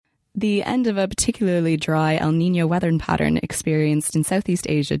The end of a particularly dry El Niño weather pattern experienced in Southeast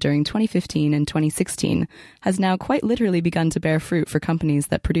Asia during 2015 and 2016 has now quite literally begun to bear fruit for companies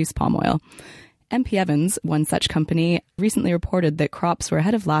that produce palm oil. MP Evans, one such company, recently reported that crops were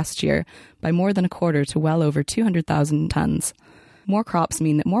ahead of last year by more than a quarter to well over 200,000 tonnes. More crops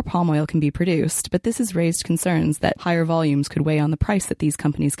mean that more palm oil can be produced, but this has raised concerns that higher volumes could weigh on the price that these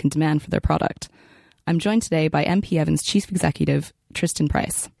companies can demand for their product. I'm joined today by MP Evans Chief Executive, Tristan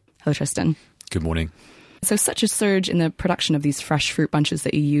Price. Hello, Tristan. Good morning. So such a surge in the production of these fresh fruit bunches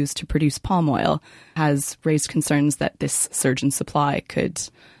that you use to produce palm oil has raised concerns that this surge in supply could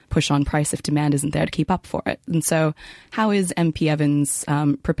push on price if demand isn't there to keep up for it. And so how is MP Evans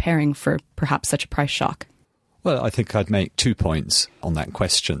preparing for perhaps such a price shock? Well, I think I'd make 2 points on that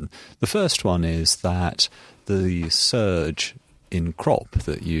question. The first one is that the surge in crop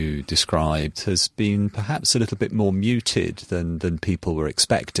that you described has been perhaps a little bit more muted than people were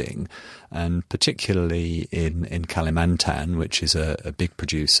expecting, and particularly in Kalimantan, which is a big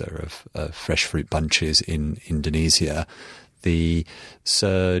producer of fresh fruit bunches in Indonesia. The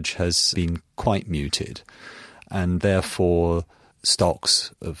surge has been quite muted, and therefore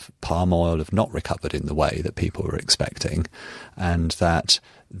stocks of palm oil have not recovered in the way that people were expecting, and that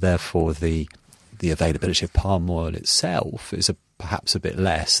therefore the availability of palm oil itself is perhaps a bit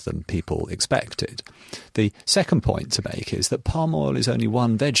less than people expected. The second point to make is that palm oil is only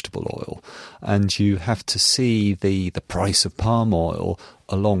one vegetable oil, and you have to see the price of palm oil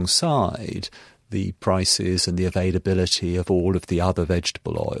alongside the prices and the availability of all of the other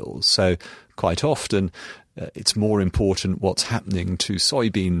vegetable oils. So quite often it's more important what's happening to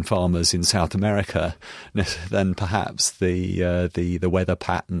soybean farmers in South America than perhaps the weather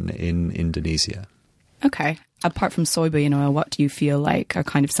pattern in Indonesia. Okay. Apart from soybean oil, what do you feel like are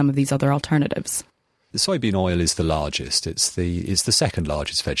kind of some of these other alternatives? The soybean oil is the largest. It's the second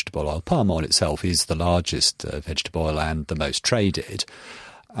largest vegetable oil. Palm oil itself is the largest vegetable oil and the most traded.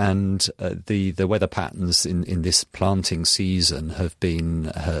 And the weather patterns in this planting season have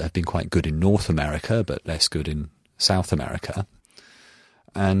been quite good in North America, but less good in South America.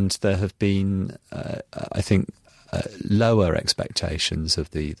 And there have been, I think, lower expectations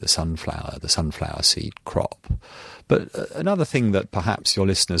of the sunflower seed crop. But another thing that perhaps your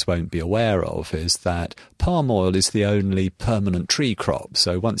listeners won't be aware of is that palm oil is the only permanent tree crop.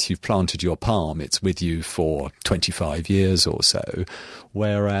 So once you've planted your palm, it's with you for 25 years or so,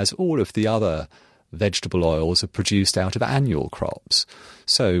 whereas all of the other vegetable oils are produced out of annual crops.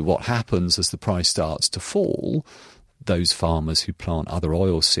 So what happens as the price starts to fall, those farmers who plant other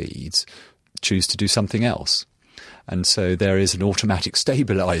oil seeds choose to do something else. And so there is an automatic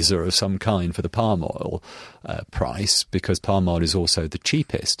stabilizer of some kind for the palm oil price, because palm oil is also the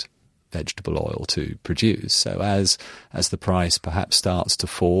cheapest vegetable oil to produce. So as the price perhaps starts to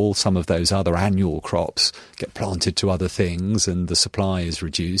fall, some of those other annual crops get planted to other things and the supply is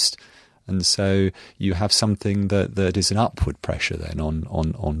reduced. And so you have something that is an upward pressure then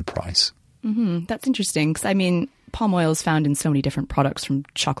on price. Mm-hmm. That's interesting, because I mean, palm oil is found in so many different products, from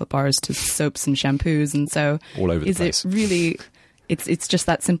chocolate bars to soaps and shampoos, and so all over the place. Is it really? It's just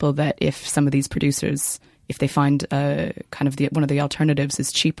that simple that if some of these producers, if they find kind of one of the alternatives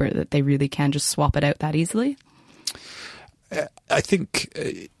is cheaper, that they really can just swap it out that easily? I think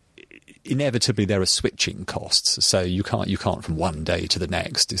inevitably there are switching costs. So you can't from one day to the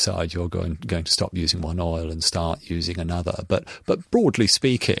next decide you're going to stop using one oil and start using another. But broadly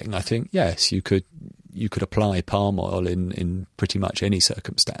speaking, I think yes, you could apply palm oil in pretty much any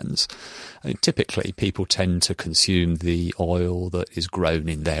circumstance. I mean, typically, people tend to consume the oil that is grown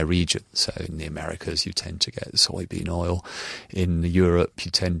in their region. So in the Americas, you tend to get soybean oil. In Europe, you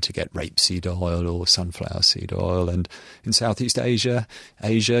tend to get rapeseed oil or sunflower seed oil. And in Southeast Asia,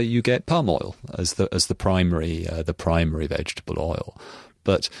 you get palm oil as the primary vegetable oil.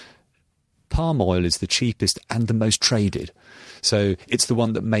 But palm oil is the cheapest and the most traded. So it's the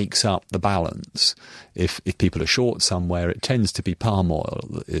one that makes up the balance. If people are short somewhere, it tends to be palm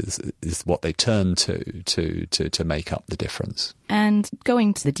oil is what they turn to make up the difference. And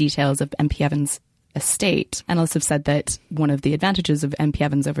going to the details of MP Evans' estate, analysts have said that one of the advantages of MP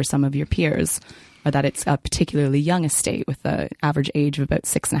Evans over some of your peers are that it's a particularly young estate with an average age of about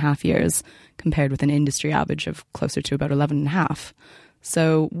 6.5 years, compared with an industry average of closer to about 11.5.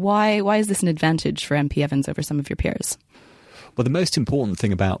 So why is this an advantage for MP Evans over some of your peers? Well, the most important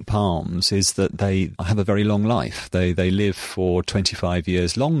thing about palms is that they have a very long life. They live for 25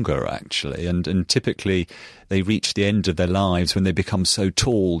 years longer, actually, and typically they reach the end of their lives when they become so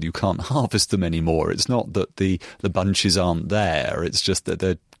tall you can't harvest them anymore. It's not that the bunches aren't there, it's just that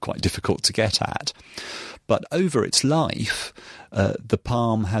they're quite difficult to get at. But over its life, the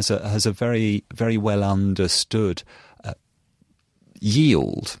palm has a very, very well understood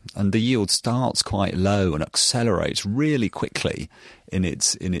yield, and the yield starts quite low and accelerates really quickly in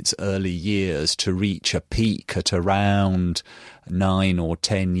its early years to reach a peak at around 9 or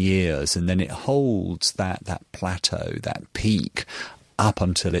 10 years, and then it holds that plateau, that peak, up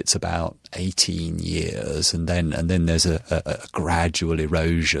until it's about 18 years, and then there's a gradual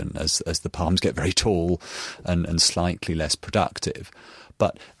erosion as the palms get very tall and slightly less productive.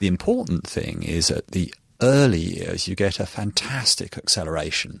 But the important thing is at the early years you get a fantastic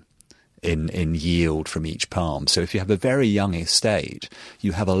acceleration in yield from each palm. So if you have a very young estate,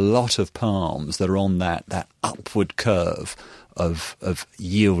 you have a lot of palms that are on that upward curve of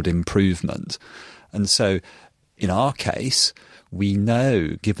yield improvement. And so in our case, we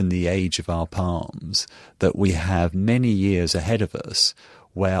know, given the age of our palms, that we have many years ahead of us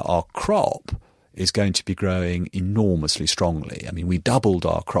where our crop is going to be growing enormously strongly. I mean, we doubled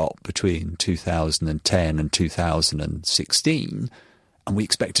our crop between 2010 and 2016, and we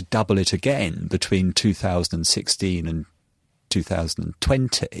expect to double it again between 2016 and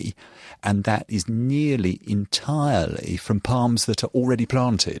 2020, and that is nearly entirely from palms that are already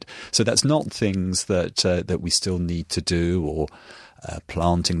planted. So that's not things that we still need to do, or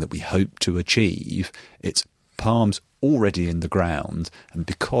planting that we hope to achieve. It's palms already in the ground, and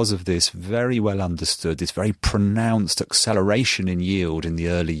because of this very well understood, this very pronounced acceleration in yield in the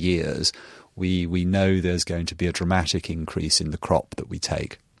early years, we know there's going to be a dramatic increase in the crop that we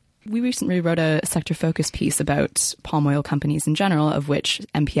take. We recently wrote a sector-focused piece about palm oil companies in general, of which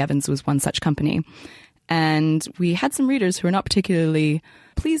MP Evans was one such company. And we had some readers who were not particularly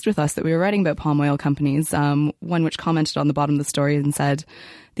pleased with us that we were writing about palm oil companies, one which commented on the bottom of the story and said,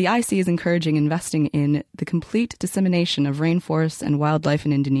 "The IC is encouraging investing in the complete dissemination of rainforests and wildlife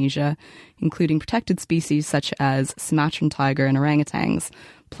in Indonesia, including protected species such as Sumatran tiger and orangutans.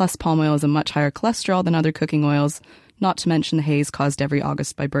 Plus, palm oil is a much higher cholesterol than other cooking oils, not to mention the haze caused every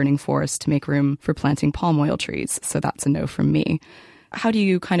August by burning forests to make room for planting palm oil trees. So that's a no from me." How do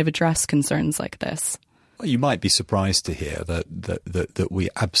you kind of address concerns like this? Well, you might be surprised to hear that we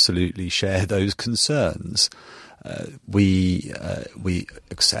absolutely share those concerns. We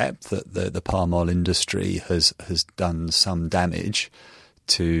accept that the palm oil industry has done some damage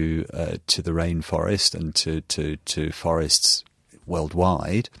to the rainforest and to forests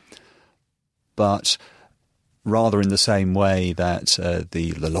worldwide, but rather in the same way that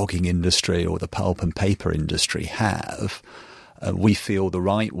the logging industry or the pulp and paper industry have, we feel the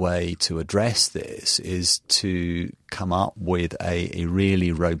right way to address this is to come up with a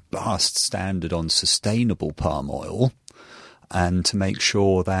really robust standard on sustainable palm oil, and to make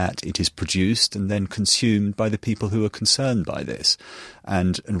sure that it is produced and then consumed by the people who are concerned by this.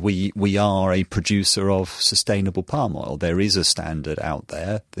 And we are a producer of sustainable palm oil. There is a standard out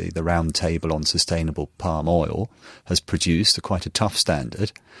there. The Round Table on Sustainable Palm Oil has produced quite a tough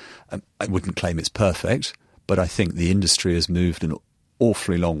standard. I wouldn't claim it's perfect, but I think the industry has moved an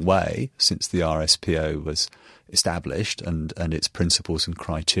awfully long way since the RSPO was established and its principles and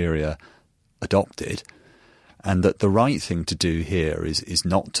criteria adopted. And that the right thing to do here is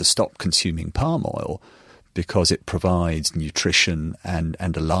not to stop consuming palm oil, because it provides nutrition and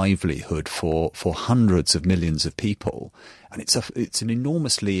a livelihood for hundreds of millions of people. And it's an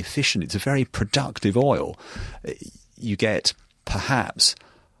enormously efficient, it's a very productive oil. You get perhaps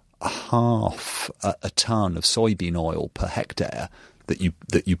half a ton of soybean oil per hectare that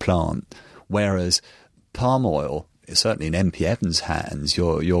you plant, whereas palm oil, certainly in MP Evans' hands,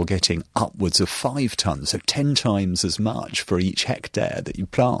 you're getting upwards of 5 tons, so 10 times as much for each hectare that you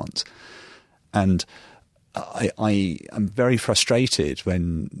plant. And I am very frustrated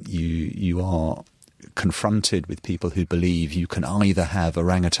when you are confronted with people who believe you can either have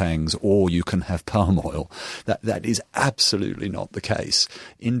orangutans or you can have palm oil. That is absolutely not the case.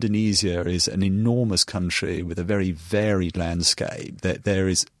 Indonesia is an enormous country with a very varied landscape. There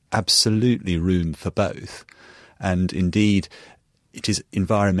is absolutely room for both. And indeed, it is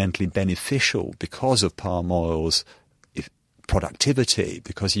environmentally beneficial because of palm oil's productivity,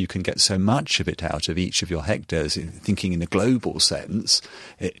 because you can get so much of it out of each of your hectares. Thinking in a global sense,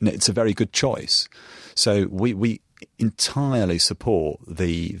 it's a very good choice. So we entirely support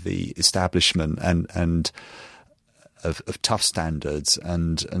the establishment and of tough standards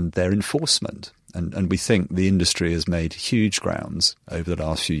and their enforcement. And we think the industry has made huge grounds over the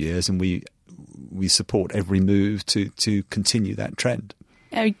last few years, and we support every move to continue that trend.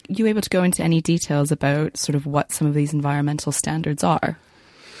 Are you able to go into any details about sort of what some of these environmental standards are?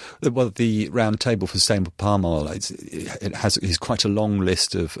 Well, the Round Table for Sustainable Palm Oil, is quite a long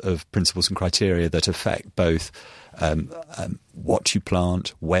list of principles and criteria that affect both what you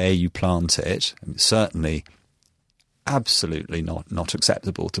plant, where you plant it. I mean, certainly, absolutely not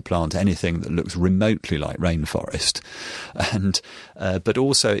acceptable to plant anything that looks remotely like rainforest, and but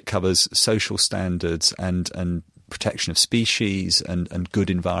also it covers social standards and protection of species and good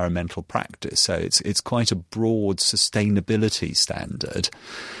environmental practice. So it's quite a broad sustainability standard,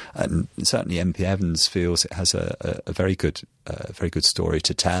 and certainly MP Evans feels it has a very good story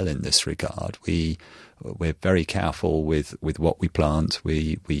to tell in this regard. We're very careful with what we plant.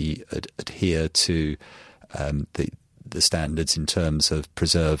 We adhere to the standards in terms of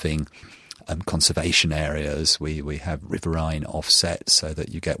preserving conservation areas. We have riverine offsets so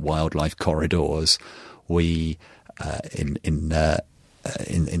that you get wildlife corridors. We in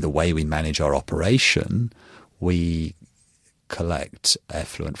the way we manage our operation, we collect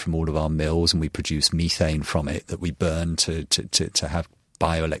effluent from all of our mills and we produce methane from it that we burn to have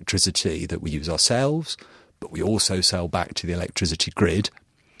bioelectricity that we use ourselves, but we also sell back to the electricity grid.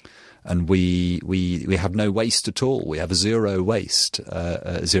 And we have no waste at all. We have a zero waste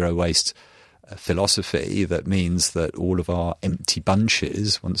philosophy that means that all of our empty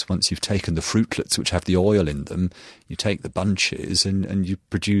bunches, once you've taken the fruitlets which have the oil in them, you take the bunches and you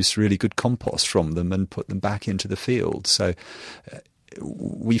produce really good compost from them and put them back into the field. So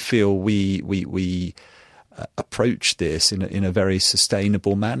we feel we approach this in a very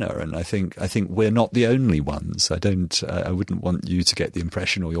sustainable manner, and I think we're not the only ones. I wouldn't want you to get the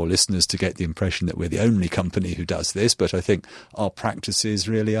impression, or your listeners to get the impression, that we're the only company who does this, but I think our practices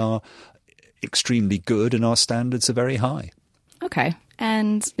really are extremely good and our standards are very high. Okay.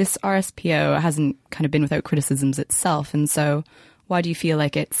 And this RSPO hasn't kind of been without criticisms itself, and so why do you feel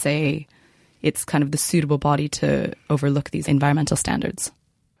like it's kind of the suitable body to overlook these environmental standards?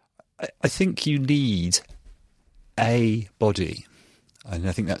 I think you need a body, and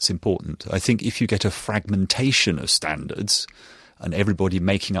I think that's important. I think if you get a fragmentation of standards and everybody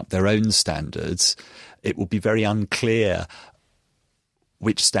making up their own standards, it will be very unclear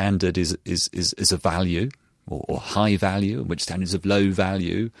which standard is a value or high value and which standard is of low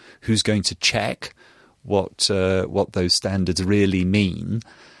value, who's going to check what those standards really mean.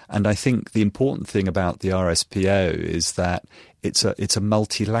 And I think the important thing about the RSPO is that it's a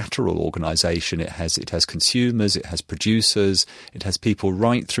multilateral organisation. It has consumers, it has producers, it has people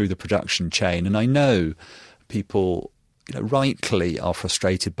right through the production chain. And I know people, rightly are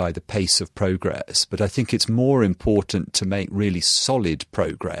frustrated by the pace of progress, but I think it's more important to make really solid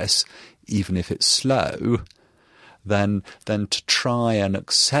progress, even if it's slow, than to try and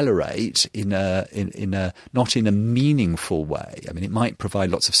accelerate in a not in a meaningful way. I mean, it might provide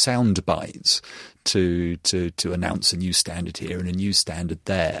lots of sound bites to announce a new standard here and a new standard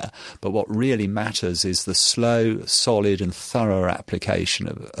there, but what really matters is the slow, solid and thorough application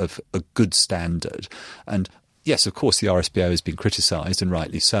of a good standard. And yes, of course, the RSPO has been criticised, and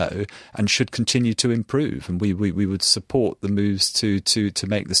rightly so, and should continue to improve. And we would support the moves to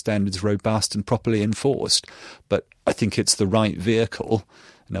make the standards robust and properly enforced. But I think it's the right vehicle.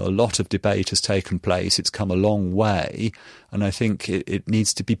 A lot of debate has taken place. It's come a long way, and I think it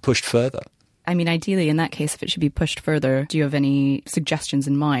needs to be pushed further. I mean, ideally, in that case, if it should be pushed further, do you have any suggestions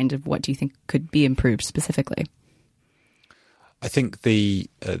in mind of what do you think could be improved specifically? I think the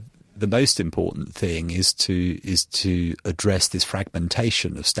most important thing is to address this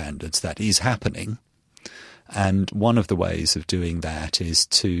fragmentation of standards that is happening. And one of the ways of doing that is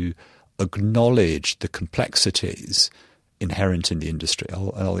to acknowledge the complexities inherent in the industry.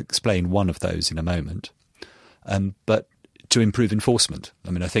 I'll explain one of those in a moment. But to improve enforcement.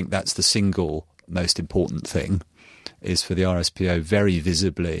 I mean, I think that's the single most important thing, is for the RSPO very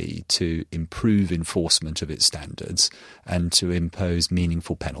visibly to improve enforcement of its standards and to impose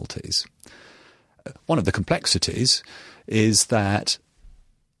meaningful penalties. One of the complexities is that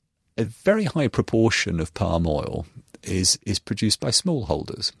a very high proportion of palm oil is produced by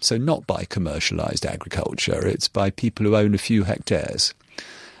smallholders, so not by commercialised agriculture. It's by people who own a few hectares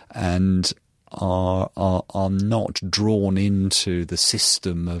and are not drawn into the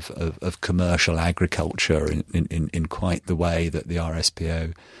system of commercial agriculture in quite the way that the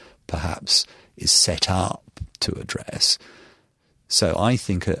RSPO perhaps is set up to address. So I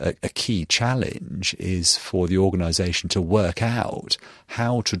think a key challenge is for the organisation to work out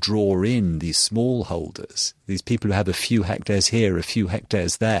how to draw in these smallholders, these people who have a few hectares here, a few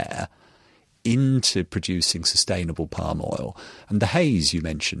hectares there, into producing sustainable palm oil. And the haze you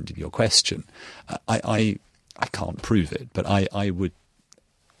mentioned in your question, I can't prove it, but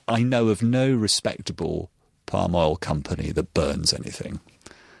I know of no respectable palm oil company that burns anything.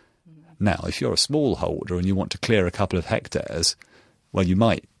 Now, if you're a smallholder and you want to clear a couple of hectares, well, you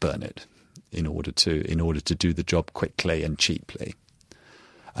might burn it in order to do the job quickly and cheaply.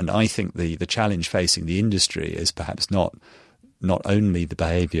 And I think the challenge facing the industry is perhaps not only the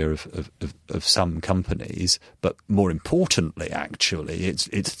behaviour of some companies, but more importantly, actually, it's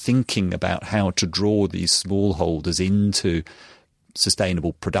thinking about how to draw these smallholders into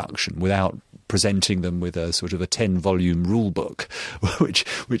sustainable production without presenting them with a sort of a 10-volume rule book,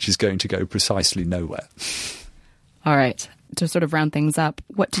 which is going to go precisely nowhere. All right. To sort of round things up,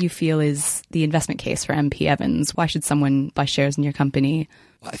 what do you feel is the investment case for MP Evans? Why should someone buy shares in your company?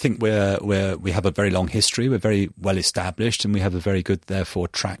 I think we have a very long history. We're very well established, and we have a very good, therefore,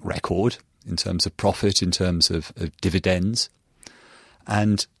 track record in terms of profit, in terms of dividends.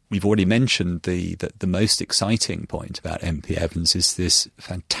 And we've already mentioned the most exciting point about MP Evans is this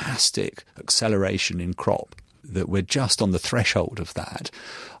fantastic acceleration in crop, that we're just on the threshold of that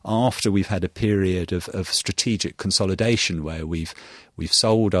after we've had a period of strategic consolidation where we've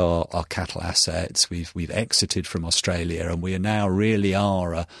sold our cattle assets, we've exited from Australia, and we now really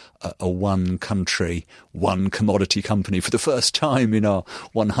are a one country, one commodity company for the first time in our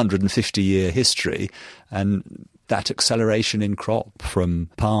 150-year history. And that acceleration in crop from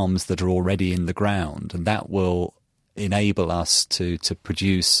palms that are already in the ground, and that will enable us to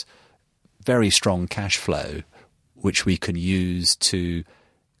produce very strong cash flow, which we can use to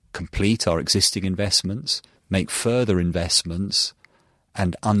complete our existing investments, make further investments,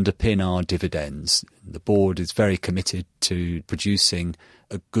 and underpin our dividends. The board is very committed to producing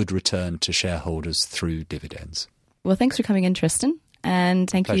a good return to shareholders through dividends. Well, thanks for coming in, Tristan. And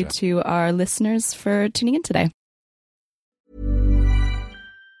thank you to our listeners for tuning in today.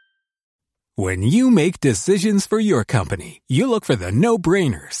 When you make decisions for your company, you look for the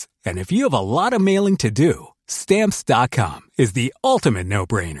no-brainers. And if you have a lot of mailing to do, Stamps.com is the ultimate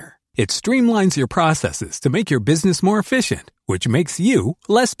no-brainer. It streamlines your processes to make your business more efficient, which makes you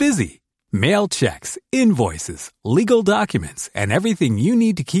less busy. Mail checks, invoices, legal documents, and everything you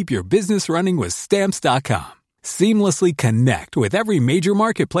need to keep your business running with Stamps.com. Seamlessly connect with every major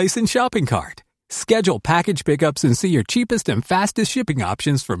marketplace and shopping cart. Schedule package pickups and see your cheapest and fastest shipping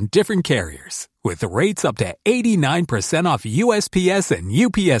options from different carriers, with rates up to 89% off USPS and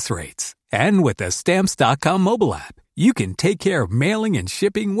UPS rates. And with the Stamps.com mobile app, you can take care of mailing and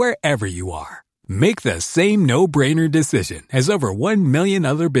shipping wherever you are. Make the same no-brainer decision as over 1 million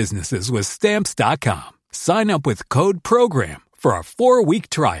other businesses with Stamps.com. Sign up with code PROGRAM for a 4-week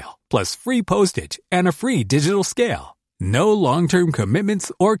trial, plus free postage and a free digital scale. No long-term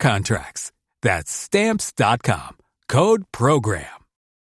commitments or contracts. That's Stamps.com. Code PROGRAM.